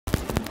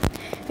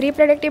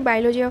Reproductive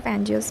biology of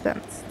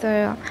angiosperms.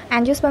 The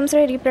angiosperms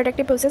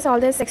reproductive process, all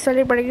the sexual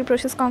reproductive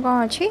process कौन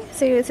अच्छी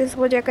से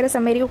सब जगह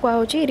समरी को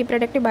कहुच्छी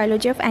reproductive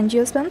biology of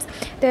angiosperms.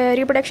 तो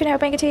reproduction है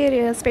अपन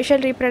किसी special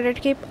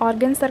reproductive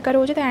organs दरकार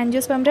हो तो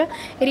angiosperm रा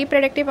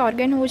reproductive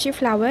organ हो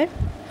flower.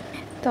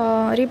 तो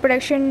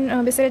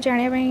reproduction विषय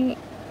जाने में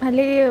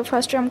हाले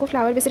फर्स्ट हमको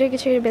फ्लावर विषय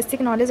किसी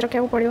बेसिक नॉलेज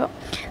रखा पड़ो.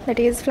 दैट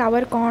इज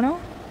फ्लावर कौन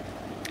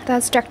ता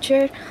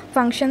स्ट्रक्चर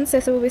फंक्शन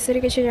से सब विषय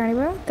किसी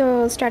जाना.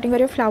 तो स्टार्टिंग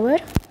करियो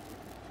flower.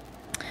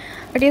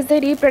 It is the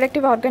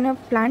reproductive organ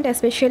of plant,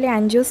 especially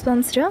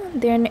angiosperms.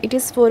 Then it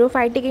is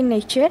sporophytic in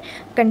nature,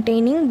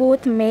 containing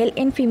both male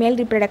and female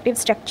reproductive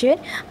structure,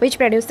 which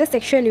produce the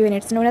sexual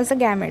units known as the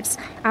gametes.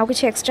 Now,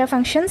 which extra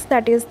functions,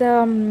 that is the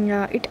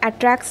it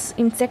attracts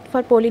insect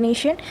for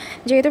pollination.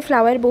 जेहेतु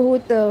flower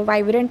बहुत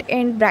vibrant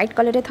and bright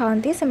color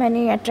थांती, so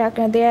many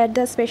attract. They are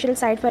the special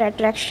site for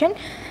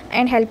attraction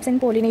and helps in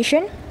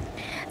pollination.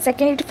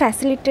 Second, it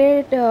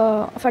facilitated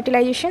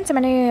fertilization. So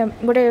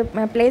मैंने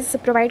गोटे place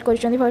provide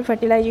कर for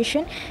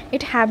fertilization.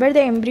 It harbor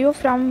the embryo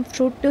from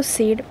fruit to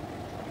seed.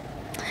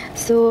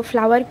 So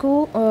flower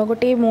को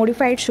गोटे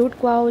modified shoot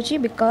कुआ होची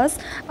because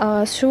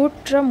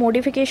shoot रा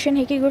modification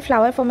है कि कोई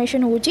flower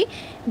formation होची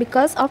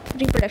because of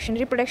reproduction.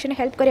 Reproduction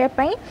help करिया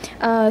पाई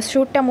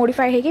shoot टा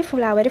modify है कि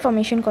flower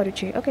formation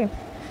करूची. Okay.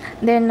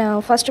 Then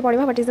first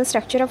पढ़िबा what is the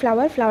structure of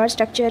flower. Flower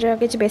structure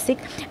किछ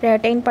basic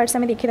 10 parts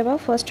हमें देखि दबा.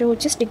 First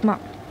होची stigma.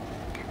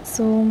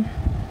 So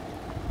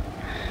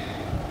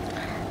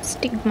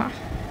stigma,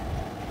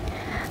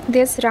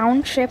 this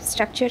round shaped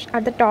structure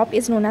at the top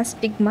is known as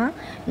stigma.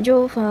 जो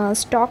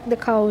stalk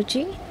देखा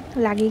होची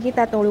लागे कि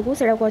ता तोड़ को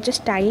सेड़ा को अच्छे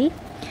style.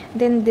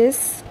 Then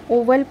this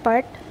oval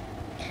part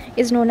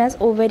is known as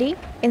ovary.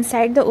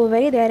 Inside the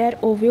ovary there are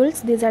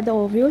ovules. These are the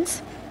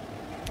ovules.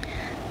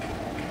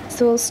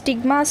 So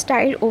stigma,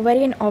 style,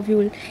 ovary and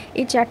ovule.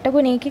 ये चारटा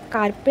को नहीं कि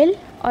carpel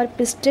और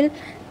pistil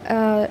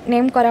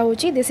name करा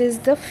होची. This is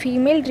the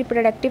female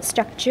reproductive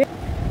structure.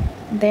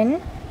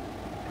 Then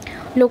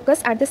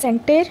locus at the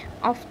center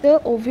of the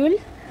ovule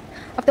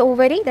of the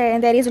ovary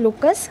there is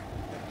locus.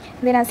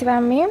 Then आसिवा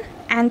में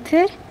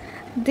anther.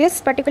 This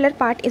particular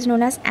part is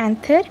known as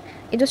anther.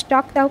 ये जो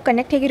stalk था वो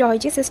connect है कि रही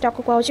चीज़. इस stalk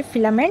को कहा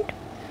filament.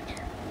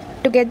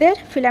 Together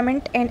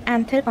filament and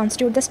anther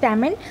constitute the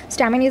stamen.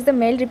 Stamen is the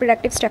male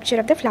reproductive structure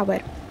of the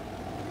flower.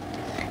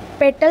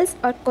 Petals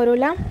or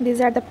corolla, these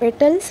are the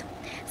petals.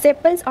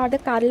 Sepals or the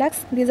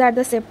carlux, these are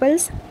the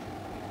sepals.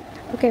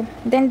 Okay,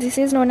 then this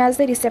is known as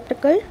the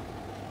receptacle,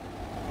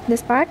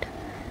 this part.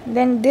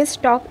 Then this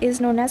stalk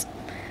is known as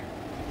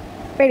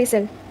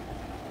pedicel.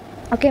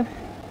 Okay,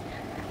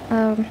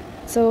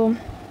 so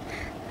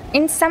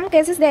in some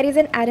cases there is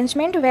an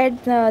arrangement where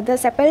the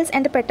sepals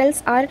and the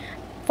petals are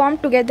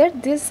formed together.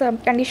 This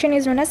condition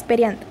is known as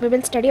perianth. We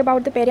will study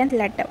about the perianth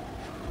later.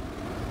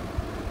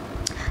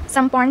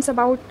 Some points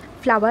about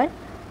flower.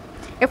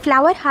 A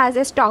flower has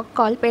a stalk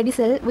called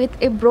pedicel with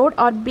a broad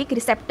or big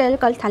receptacle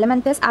called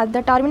thalamanthus at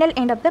the terminal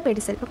end of the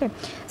pedicel. Okay,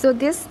 so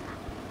this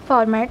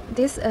format,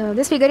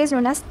 this figure is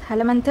known as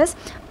thalamanthus,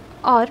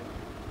 or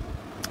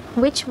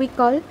which we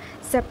call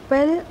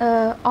sepal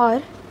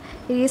or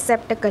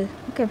receptacle.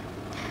 Okay,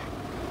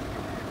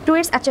 to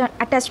its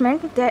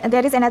attachment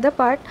there is another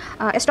part,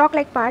 a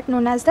stalk-like part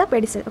known as the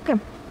pedicel. Okay,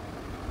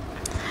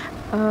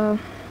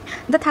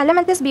 the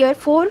thalamanthus bear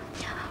 4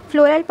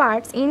 floral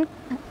parts in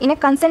a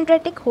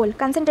concentric hole.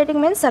 Concentric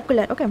means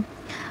circular. Okay,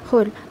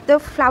 hole. The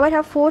flower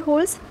have 4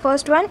 holes.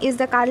 First one is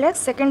the calyx,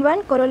 second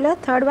one corolla,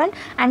 third one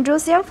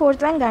androecium,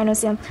 fourth one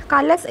gynoecium.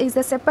 Calyx is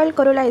the sepal,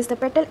 corolla is the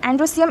petal,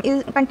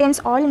 androecium contains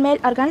all male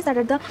organs, that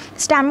are the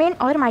stamen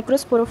or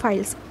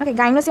microsporophiles. Okay,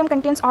 gynoecium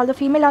contains all the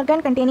female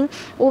organ containing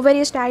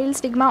ovary, style,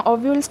 stigma,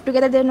 ovules.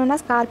 Together they are known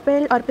as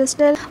carpel or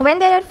pistil. When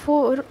there are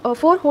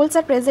 4 holes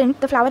are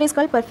present, the flower is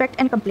called perfect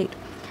and complete.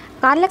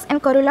 Calyx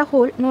and corolla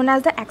hole known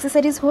as the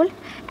accessories hole.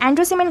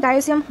 Androecium and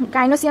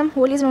gynoecium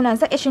hole is known as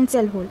the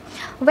essential hole.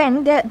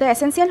 When the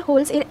essential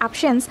holes is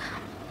absent,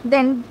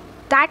 then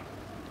that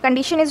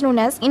condition is known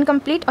as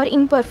incomplete or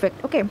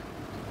imperfect. Okay,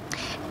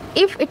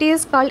 if it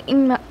is called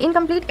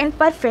incomplete and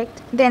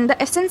perfect, then the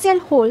essential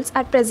holes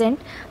are present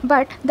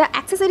but the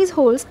accessories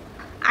holes,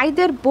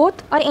 either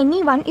both or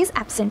any one, is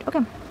absent.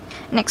 Okay,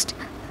 next,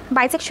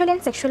 bisexual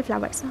and sexual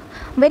flowers.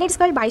 When it is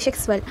called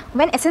bisexual,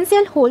 when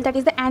essential hole, that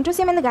is the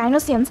androecium and the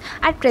gynoeciums,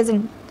 are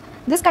present,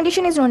 this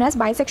condition is known as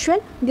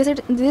bisexual.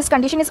 This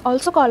condition is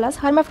also called as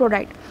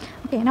hermaphrodite.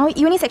 Okay, now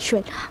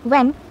unisexual,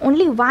 when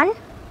only one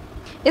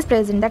is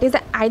present, that is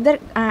the either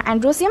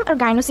androecium or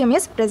gynoecium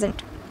is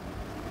present.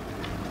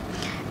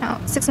 Now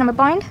 6th number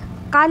point,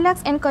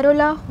 calyx and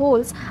corolla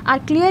holes are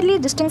clearly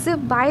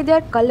distinctive by their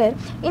color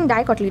in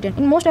dicotyledon,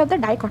 in most of the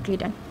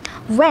dicotyledon.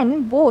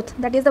 When both,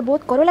 that is the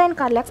both corolla and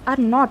calyx, are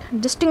not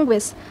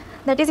distinguished,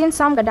 that is in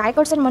some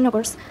dicots and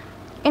monocots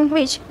in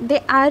which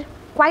they are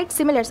quite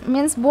similar,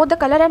 means both the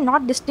color are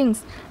not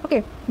distinct.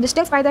 Okay,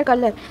 distinct by their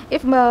color.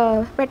 If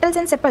petals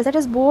and sepals, that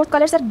is both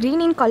colors are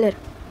green in color,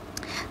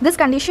 this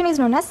condition is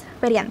known as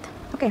perianth.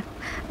 Okay,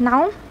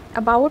 now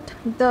about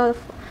the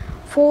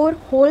 4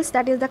 holes,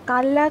 that is the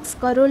calyx,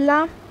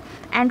 corolla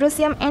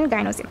androsium and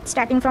gynosium.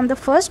 Starting from the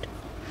first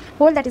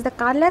hole, that is the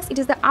calyx, it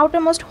is the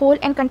outermost hole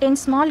and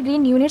contains small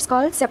green units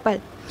called sepal.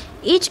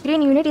 Each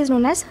green unit is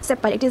known as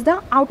sepal. It is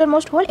the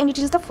outermost hole and it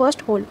is the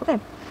first hole. Okay.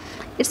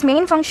 Its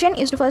main function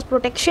is to first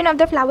protection of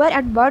the flower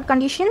at bud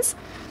conditions,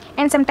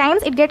 and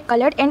sometimes it get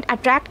colored and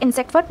attract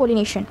insect for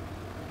pollination.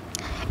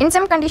 In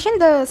some condition,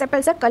 the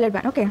sepals are colored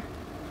one. Okay.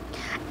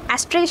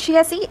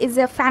 Astraceae is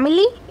a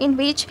family in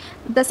which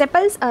the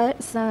sepals are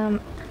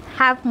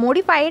have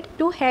modified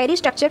to hairy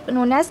structure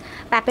known as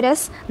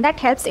papyrus that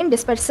helps in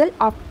dispersal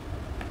of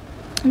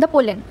the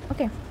pollen.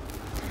 Okay.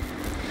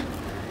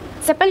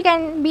 Sepal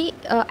can be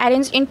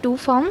arranged in two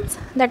forms,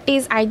 that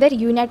is either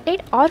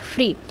united or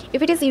free.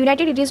 If it is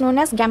united, it is known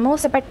as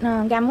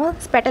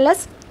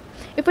gamospetalous.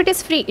 If it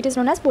is free, it is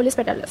known as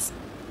polyspetalous.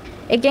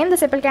 Again, the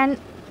sepal can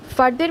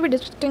further be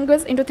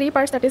distinguished into three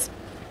parts, that is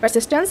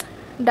persistence,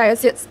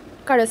 dioecious,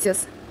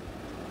 caduceus.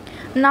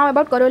 Now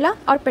about corolla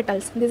or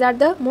petals. These are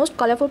the most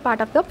colorful part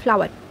of the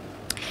flower.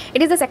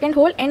 It is the second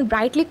whole and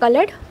brightly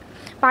colored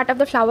part of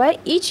the flower.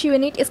 Each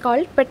unit is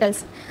called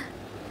petals.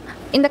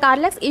 In the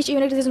calyx, each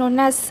unit is known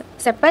as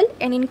sepal,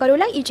 and in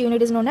corolla, each unit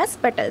is known as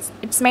petals.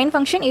 Its main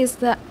function is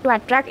to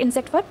attract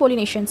insect for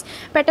pollinations.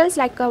 Petals,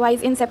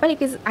 likewise in sepal,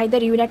 it is either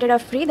united or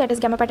free, that is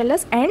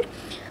gamopetalous, and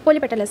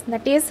polypetalous,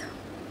 that is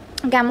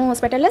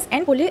gamospetalous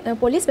and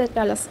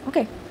polyspetalous.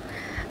 Okay.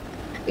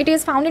 It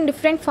is found in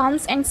different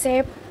forms and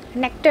shape.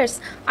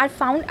 Nectars are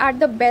found at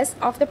the base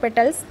of the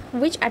petals,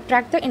 which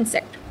attract the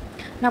insect.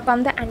 Now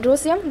come the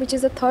androsium, which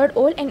is the third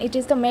hole, and it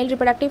is the male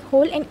reproductive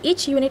hole, and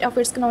each unit of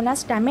it is known as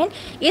stamen.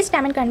 Each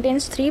stamen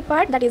contains three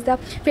parts, that is the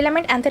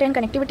filament, anther, and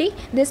connectivity.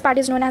 This part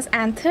is known as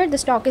anther, the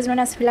stalk is known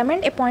as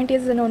filament. A point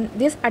is known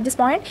at this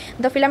point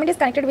the filament is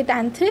connected with the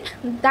anther,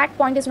 that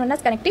point is known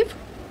as connective.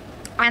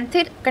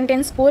 Anther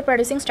contains spore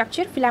producing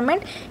structure.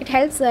 Filament, it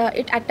helps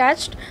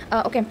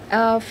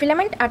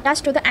filament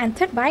attached to the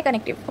anther by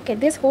connective. Okay,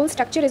 this whole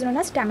structure is known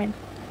as stamen,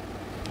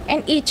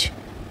 and each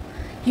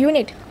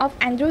unit of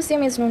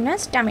androsium is known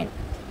as stamen.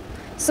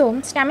 So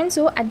stamen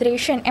show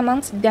adhesion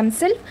amongst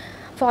themselves,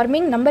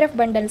 forming number of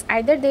bundles.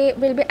 Either they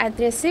will be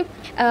adhesive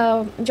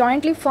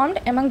jointly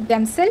formed among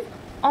themselves,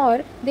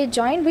 or they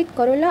join with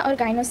corolla or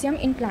gynosium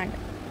in plant.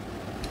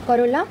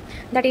 Corolla,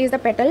 that is the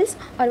petals,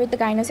 or with the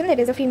gynosium, that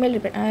is the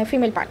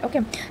female part.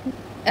 Okay.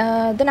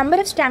 The number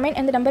of stamen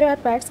and the number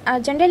of parts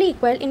are generally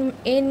equal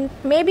in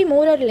maybe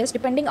more or less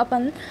depending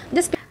upon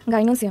this.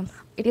 Gynosium,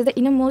 it is the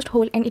innermost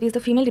hole and it is the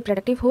female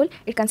reproductive hole.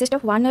 It consists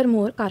of one or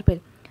more carpel.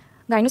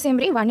 Gynosium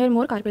रे one or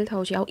more carpel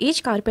थाउची. और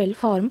each carpel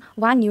form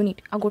one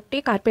unit. और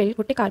गोटे carpel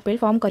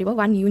form करिबो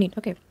one unit.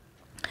 Okay.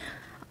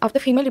 Of the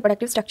female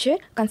reproductive structure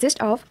consists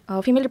of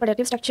female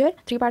reproductive structure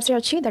three parts are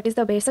achi, that is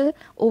the basal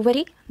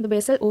ovary,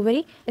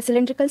 a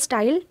cylindrical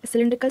style,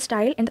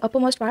 and the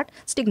uppermost part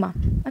stigma.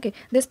 Okay,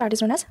 this part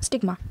is known as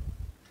stigma.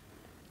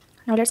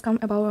 Now let's come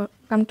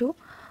to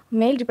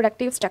male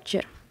reproductive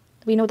structure.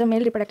 We know the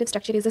male reproductive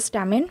structure is the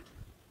stamen,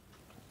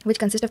 which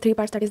consists of three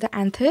parts, that is the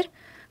anther,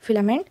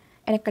 filament,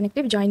 and a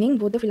connective joining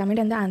both the filament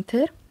and the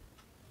anther.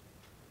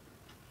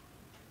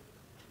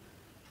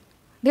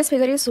 This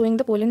figure is showing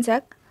the pollen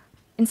sac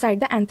inside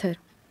the anther.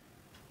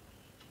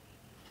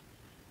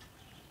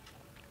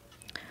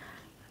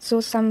 So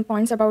some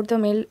points about the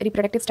male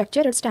reproductive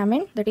structure at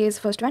stamen, that is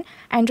first one,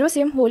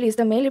 androsium hole is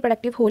the male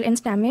reproductive hole and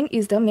stamen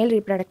is the male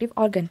reproductive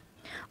organ,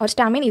 or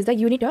stamen is the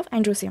unit of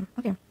androsium.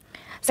 Okay.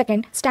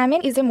 Second,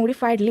 stamen is a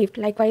modified leaf.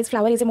 Likewise,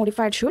 flower is a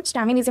modified shoot.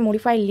 Stamen is a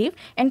modified leaf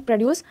and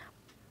produce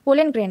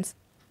pollen grains,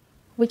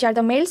 which are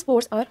the male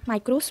spores or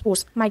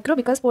microspores. Micro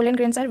because pollen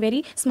grains are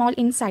very small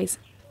in size.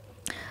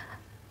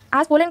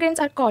 As pollen grains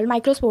are called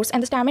microspores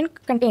and the stamen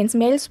contains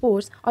male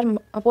spores or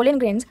pollen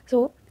grains,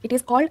 so it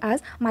is called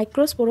as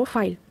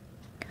microsporophile.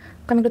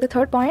 Coming to the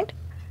third point,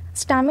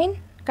 stamen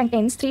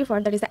contains three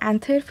parts, that is the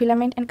anther,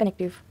 filament, and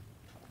connective.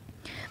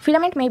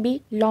 Filament may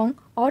be long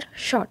or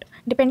short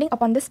depending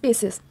upon the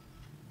species.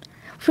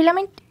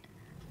 Filament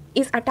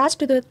is attached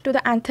to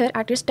the anther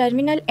at its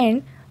terminal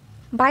end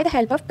by the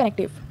help of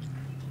connective.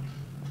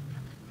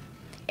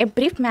 A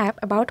brief map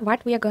about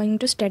what we are going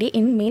to study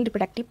in male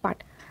reproductive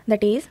part,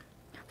 that is,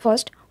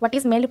 first, what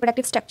is male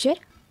reproductive structure?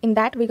 In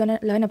that, we're going to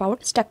learn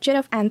about structure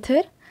of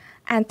anther,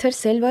 anther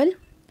cell wall,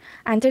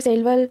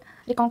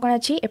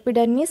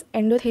 epidermis,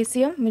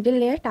 endothecium, middle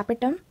layer,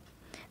 tapetum.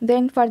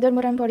 Then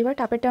furthermore, I'm talking about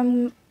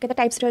tapetum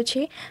types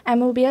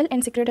ammobial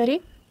and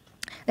secretory.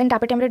 Then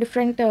tapetum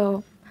different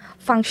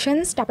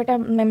functions,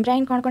 tapetum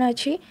membrane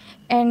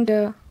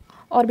and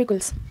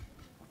orbicles.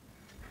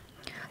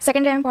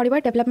 Second, I'm talking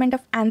about development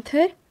of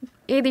anther.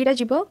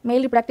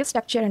 Male reproductive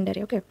structure under.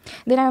 Okay.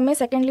 Then I am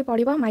secondly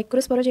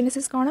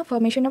microsporogenesis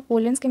formation of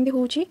pollens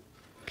kendi.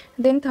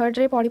 Then third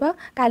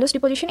callus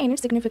deposition and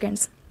its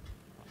significance.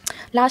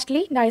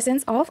 Lastly,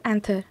 dehiscence of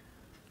anther.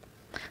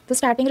 So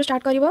starting to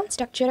start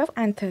structure of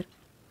anther.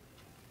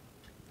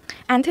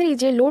 Anther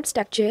is a lobed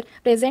structure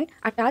present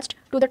attached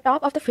to the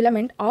top of the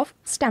filament of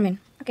stamen.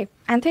 Okay.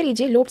 Anther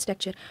is a lobed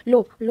structure.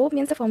 Lobe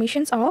means the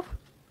formations of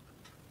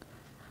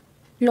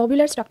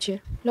lobular structure.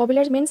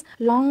 Lobular means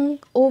long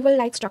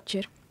oval-like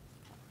structure.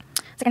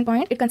 Second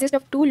point, it consists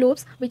of two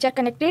lobes which are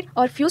connected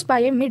or fused by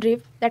a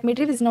midrib. That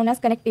midrib is known as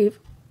connective.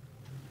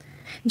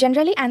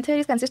 Generally, anther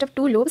is consist of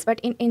two lobes,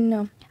 but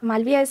in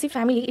Malvaceae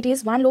family, it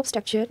is one lobe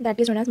structure that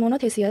is known as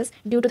monothesis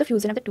due to the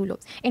fusion of the two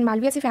lobes. In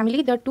Malvaceae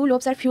family, the two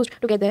lobes are fused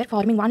together,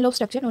 forming one lobe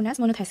structure known as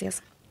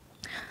monothesis.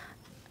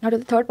 Now to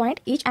the third point,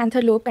 each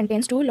anther lobe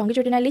contains two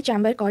longitudinally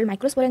chamber called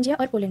microsporangia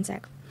or pollen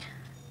sac.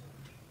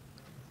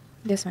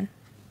 This one.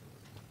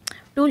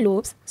 Two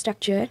lobes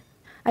structure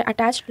are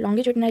attached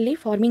longitudinally,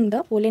 forming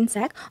the pollen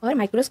sac or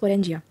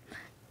microsporangia.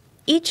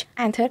 Each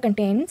anther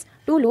contains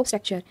two lobe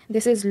structure.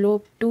 This is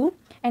lobe 2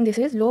 and this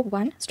is lobe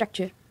 1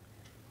 structure.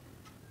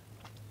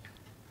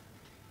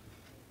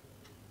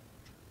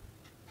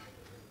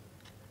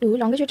 Two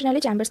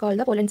longitudinally chambers called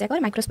the pollen sac or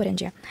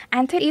microsporangia.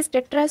 Anther is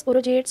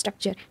tetrasporangiate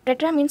structure.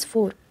 Tetra means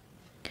 4.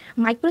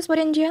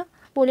 Microsporangia,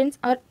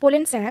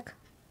 pollen sac.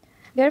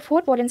 There are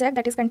 4 pollen sac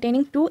that is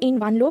containing 2 in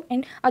one lobe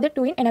and other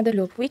 2 in another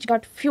lobe, which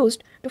got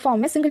fused to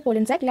form a single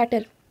pollen sac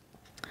later.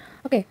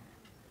 Okay.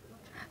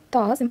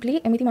 So simply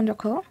एमिति मन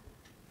रखो.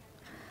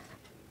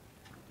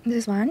 This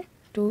is 1,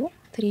 2,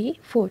 3,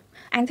 4.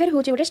 Anther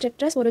होची गोटे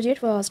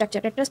tetrasporangiate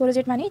structure.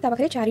 Tetrasporangiate माने ता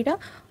पाखरे चारिटा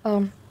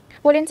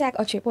pollen sac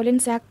अच्छे. Pollen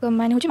sac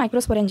माने होची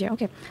microsporangia.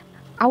 Okay.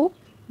 आउ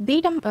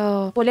दीटा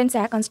pollen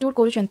sac constitute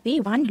करूचंती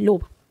one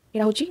lobe.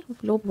 Era होची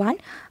lobe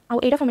 1 आउ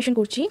एटा formation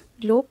करूची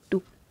lobe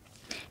 2.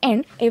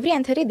 And every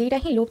anther रे दीटा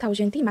ही lobe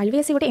थाउचंती.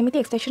 Malvaceae गोटे एमिति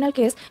exceptional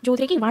case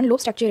जोथरे कि one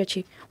lobe structure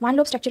अच्छी. One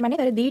lobe structure माने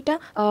तारे दीटा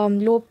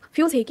lobe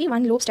fuse हे कि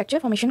one lobe structure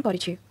formation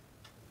करिछि.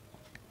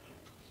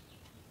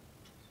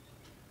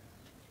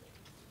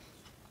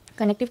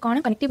 Connective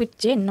कौन? Connective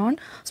is a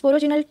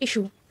non-sporoginal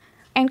tissue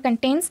and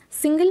contains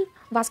single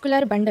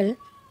vascular bundle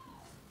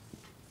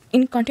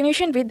in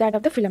continuation with that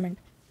of the filament.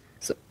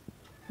 So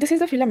this is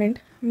the filament.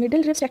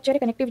 Middle rib structure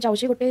connective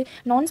जाउछि गोटे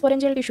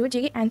non-sporangial tissue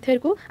जे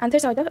anther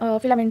सहित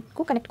filament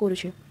को connect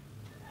करूछि.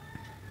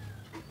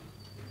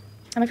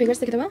 हम figures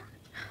देखिदबा.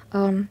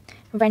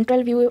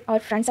 Ventral view or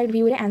front side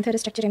view रे anther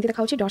structure एंती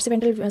देखाउछि.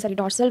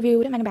 dorsal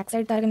view रे माने back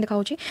side तार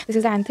देखाउछि. This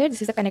is the anther,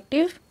 this is the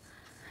connective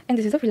and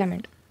this is the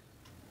filament.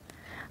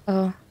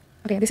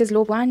 Okay, this is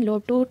lobe 1,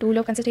 lobe 2, two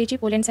lobe consist होइछि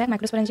pollen sac,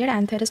 microsporangia,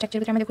 anther structure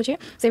भितर हम देखुछि.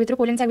 से भितर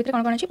pollen sac भितर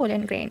कोन अछि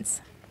pollen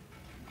grains.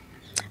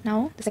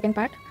 Now the second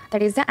part,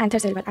 that is the anther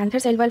cell wall. Anther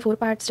cell wall 4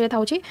 parts रे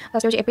थाउछि.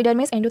 First होछि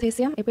epidermis,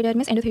 endothecium,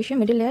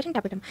 middle layer and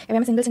tapetum. एबे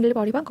हम single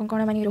पढिबा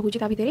कोन माने रहुछि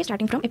ता भितर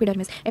starting from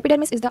epidermis.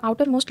 Epidermis is the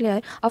outermost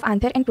layer of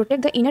anther and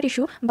protect the inner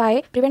tissue by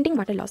preventing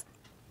water loss.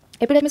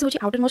 Epidermis होछि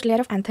outermost layer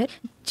of anther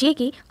जे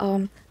कि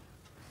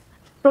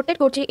protect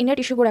करछि inner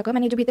tissue गुडा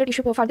माने जो भीतर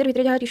tissue further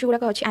भीतर जहा tissue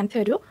गुडा अछि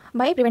anther row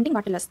by preventing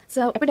water loss.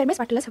 So epidermis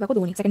water loss हबा को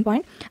दोनी. Second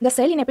point, the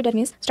cell in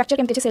epidermis structure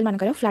केमते cell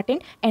मानकर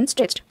flattened and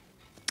stretched.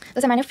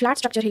 तो से माने flat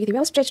structure हेकि थिबे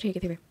और stretched हेकि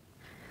थिबे.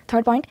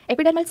 Third point,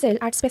 epidermal cell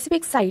at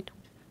specific site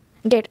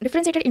get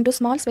differentiated into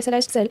small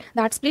specialized cell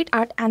that split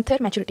at anther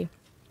maturity.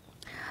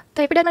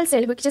 The epidermal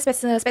cell which is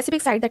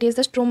specific site, that is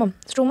the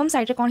stromum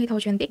site रे कोन हि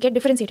थाउचंती get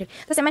differentiated.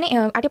 तो से माने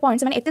at a point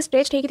से माने एते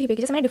stretched हेकि थिबे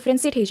कि से माने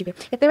differentiate हे जिबे.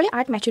 एते बेले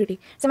at maturity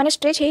से माने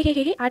stretch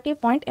hey at a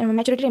point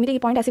maturity एमिति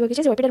point आसीबो कि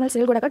से epidermal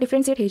cell गुडा का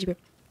differentiate hey जिबे.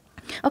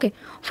 Okay.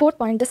 Fourth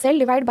point, the cell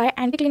divide by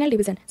anticlinal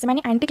division. से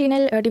माने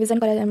anticlinal division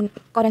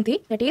करंती,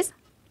 that is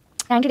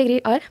 90 degree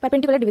or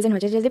perpendicular division हो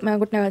जाए. जैसे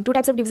two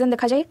types of division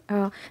देखा जाए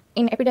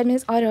in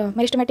epidermis और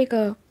meristematic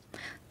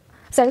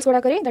cells गुडा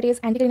करे, that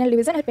is anticlinal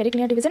division और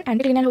periclinal division.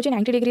 Anticlinal हो जाए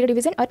 90 degree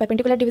division और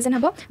perpendicular division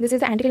हबो. This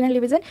is the anticlinal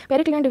division.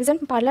 Periclinal division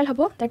parallel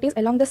हबो, that is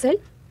along the cell.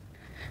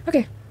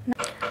 Okay.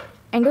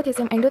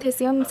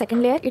 Endothecium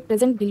second layer, it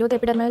present below the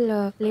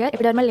epidermal layer.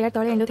 Epidermal layer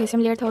तळे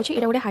endothecium layer थाउछि.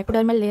 एटा गोटे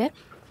hypodermal layer.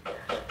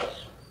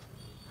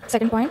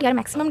 Second point, यार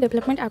maximum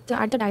development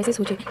at the diasis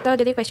होछि. तो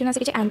जदि question आसे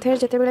कि anther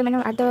जते बेले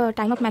माने at the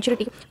time of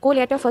maturity को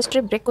layer first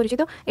break करूछि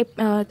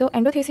तो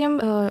endothecium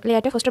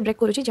layer first break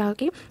करूछि जहा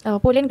कि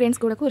pollen grains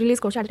गुडा को release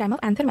करूछि at the time of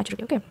anther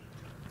maturity. Okay.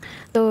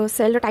 तो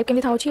cell type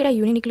केमि थाउछि, एटा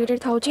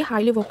uninucleated थाउछि,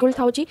 highly vacuole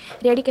थाउछि,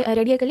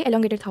 radically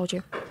elongated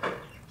थाउछि.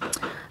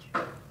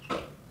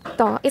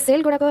 तो ए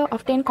सेल गुडा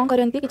ऑफ्टेन कौन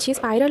करती कि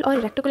स्पाइरल और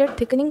रेक्टिकुलेट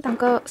थिकनिंग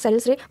तांका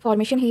सेल्स रे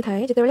फॉर्मेशन ही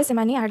थाए जते बेले से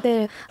माने एट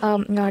द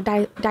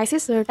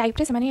डायसिस टाइप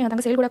रे से माने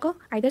तांका सेल गुडा को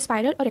आइदर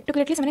स्पाइरल और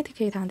रेक्टिकुलेटली से माने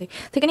थिक ही थांदे.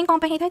 थिकनिंग कौन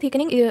पे ही थाए,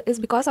 thickening is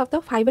because of the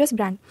fibrous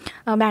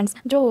bands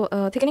जो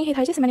थिकनिंग ही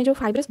थाए से माने जो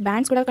फाइब्रस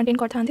बैंड्स गुडा कंटेन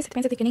करता थांदे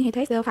से थिकनिंग ही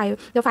थाए.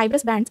 The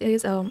fibrous bands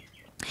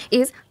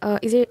is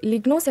a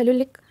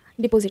लिग्नोसेलुलिक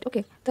deposit.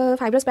 Okay. तो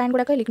फाइब्रस बैंड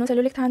गुडा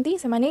लिग्नोसेलुलिक थांती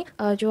से माने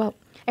जो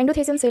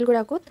एंडोथेसियम सेल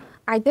गुडा को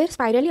आइदर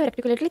स्पाइरली और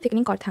रेक्टिकुलेटली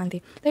थिकनिंग कर थांती.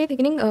 तो ये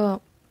थिकनिंग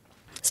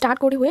स्टार्ट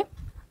कोडी हुए,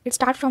 it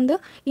start from the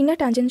inner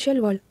tangential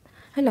wall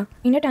हैला.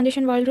 इनर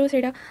टेंजेंशियल वॉल रो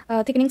सेडा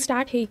थिकनिंग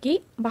स्टार्ट है कि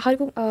बाहर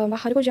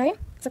को जाए.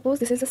 Suppose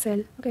this is a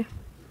cell. Okay.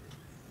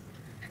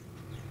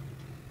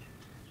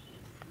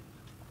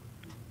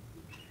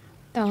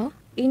 तो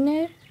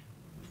इनर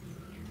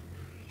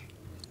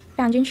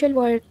टेंजेंशियल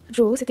वॉल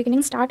रो से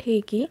थिकनिंग स्टार्ट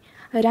है कि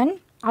रन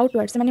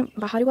आउटवर्ड से माने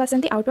बाहर को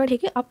आसंती, आउटवर्ड है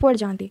कि अपवर्ड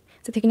जानती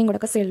से थिकनिंग गुडा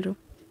का cell row.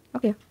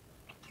 Okay.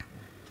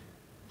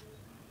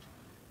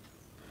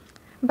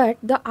 But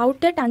the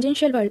outer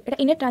tangential world Etah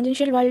inner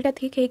tangential world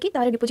ठीक है कि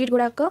तार डिपोजिट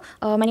गुड़ाक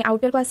माने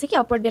आउटर को आसिक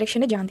अपवर्ड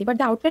डायरेक्शन जाती but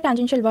the outer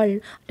tangential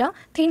world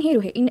thin he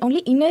रुहे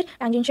only inner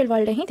tangential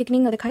world he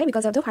thickening दिखाए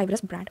because of the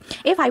fibrous brand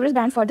A fibrous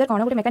brand further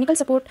कौन गोटे मेकानिकल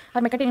सपोर्ट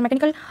और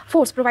मेकानिकल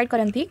फोर्स प्रोवाइड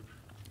करती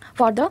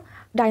for the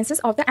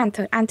diocese of the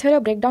anther anther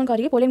break down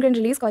करके pollen grain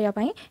release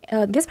करने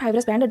this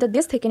fibrous brand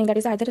this thickening that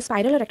is either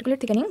spiral और reticular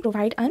thickening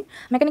provide an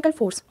mechanical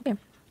force okay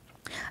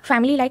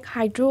family like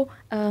hydro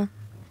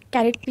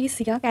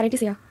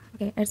कैरेटिसिया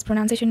okay its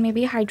pronunciation may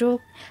be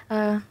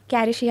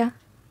hydrocarecia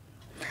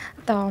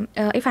so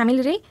a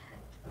family रे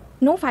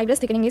no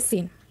fibrous thickening is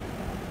seen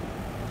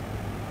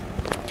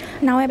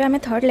now एबे हमें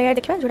third layer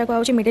देखा जोटा को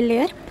आउची middle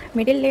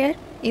layer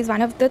is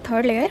one of the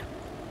third layer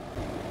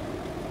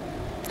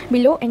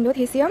below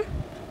endothecium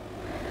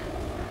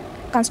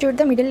constitute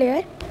the middle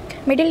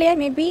layer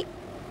may be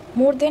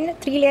more than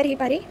 3 layer ही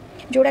पारी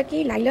जोड़ा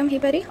कि लाइलम हो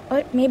पारे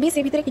और मे बी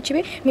से भितर किसी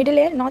भी मिडिल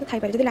लेयर न थाई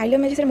पारे जब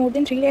लाइलम है मोर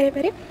देन 3 लेयर हो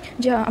पारे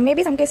मे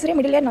बी सम केस रे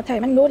मिडिल लेयर न थाए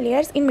माने no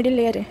layers in middle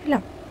layer है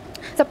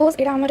सपोज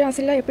एटा हमर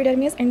आसिला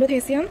epidermis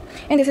endothecium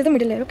and this is the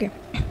middle layer okay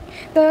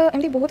तो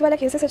एमती बहुत वाला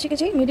केसेस अच्छी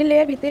कि मिडिल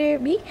लेयर भितर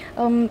भी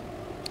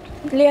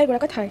लेयर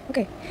गुड़ाक थाए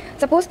ओके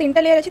सपोज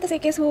 3टा लेयर अच्छी तो से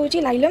केस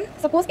होची लाइलम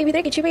सपोज ए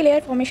भितर किसी भी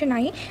लेयर फॉर्मेशन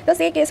नाही तो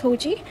से केस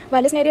होची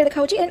वालेसनेरिया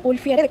देखाउची एंड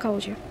ओल्फियारे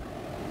देखाउची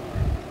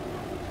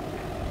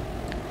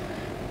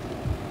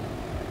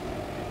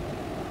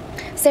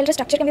सेल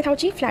स्ट्रक्चर केमती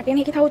थाउची फ्लैटेन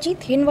हेकी थाउची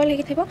थिन वॉल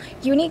हेकी थिबो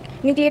यूनिक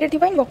न्यूक्लिएटेड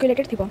थिबो एंड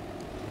वॉक्युलेटेड थिबो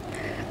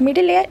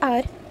middle layer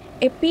are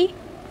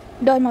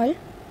epidermal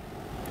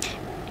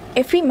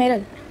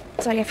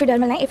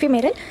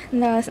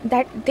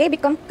that they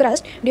become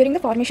crushed during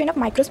the formation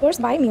of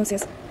microspores by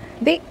meiosis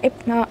they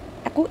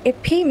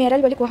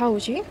ephemeral बोली कहा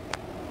होची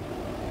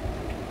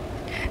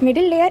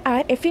middle layer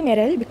are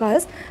ephemeral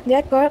because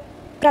they are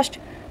crushed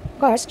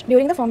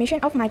during the formation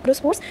of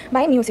microspores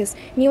by meiosis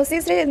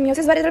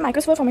बारे जो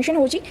microspore formation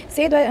होची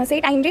से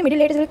time रे middle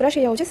layer crush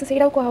हो जाउची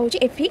सेडा को होची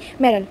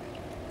ephemeral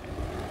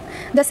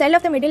The cell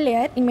of the middle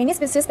layer in many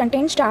species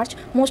contains starch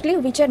mostly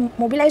which are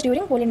mobilized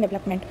during pollen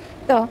development.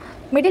 The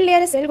middle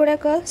layer cell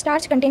गुड़ाक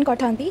starch contain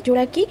करथांती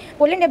जोड़ा कि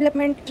pollen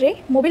development रे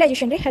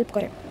mobilization रे help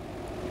करे.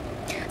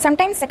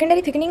 Sometimes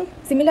secondary thickening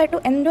similar to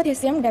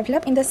endothecium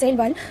develop in the cell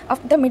wall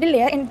of the middle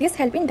layer and this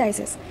help in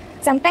diasis.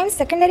 Sometimes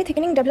secondary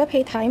thickening develop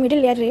हे था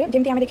middle layer रे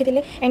जेमती आमे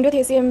देखिथिले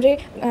endothecium रे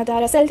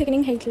तार cell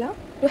thickening हेतला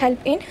to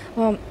help in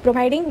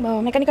providing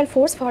mechanical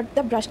force for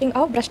the bursting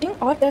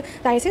of the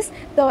diasis.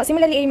 So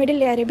similarly a middle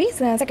layer रे भी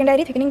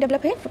secondary thickening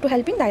develop hey to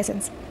help in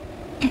diasis.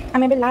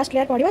 आमे बे last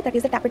layer पढ़िबा that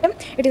is the tapetum.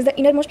 It is the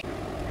innermost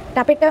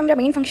tapetum रे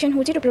main function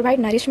होची to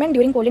provide nourishment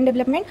during pollen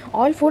development.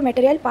 All food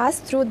material pass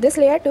through this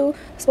layer to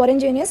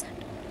sporangineous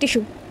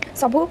tissue.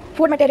 सबू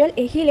food material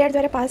यही layer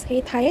द्वारा pass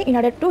हे थाए in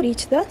order to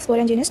reach the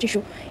sporangineous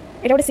tissue.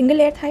 एटा गोटे single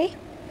layer थाए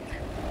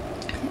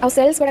और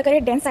cells गुड़ा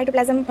करे dense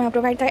cytoplasm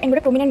provide थाए and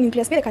गोटे prominent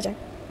nucleus भी देखा जाए.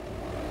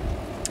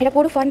 एटा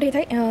कोड फॉर्म रही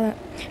थाए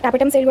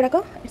tapetum cell गुड़ा को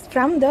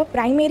from the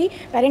primary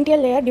parental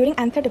layer during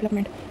anther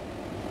development.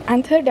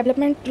 Anther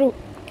development through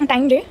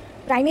time रे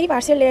primary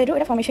partial layer रो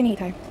एटा formation ही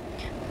थाए.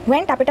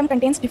 When tapetum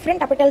contains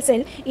different tapetal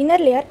cell, inner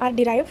layer are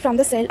derived from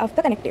the cell of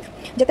the connective.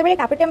 जते बेले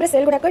tapetum रे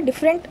cell गुड़ा को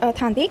different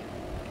थांती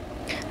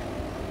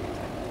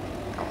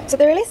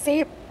सते बेले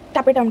से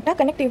tapetum टा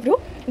connective रू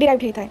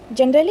derived ही थाए.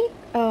 Generally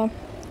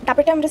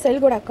tapetum रे cell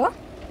गुड़ा को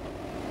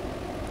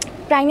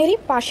primary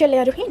partial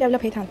layer रू ही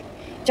develop ही थांती.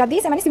 जदि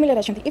से माने similar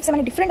अच्छी if से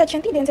माने different अच्छी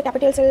then से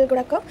tapetal cell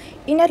गुड़ा को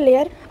inner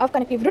layer of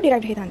connective रू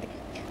derived ही थांती.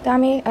 तो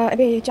आमे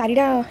अबे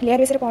चारिटा layer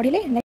विषय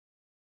पढ़िले.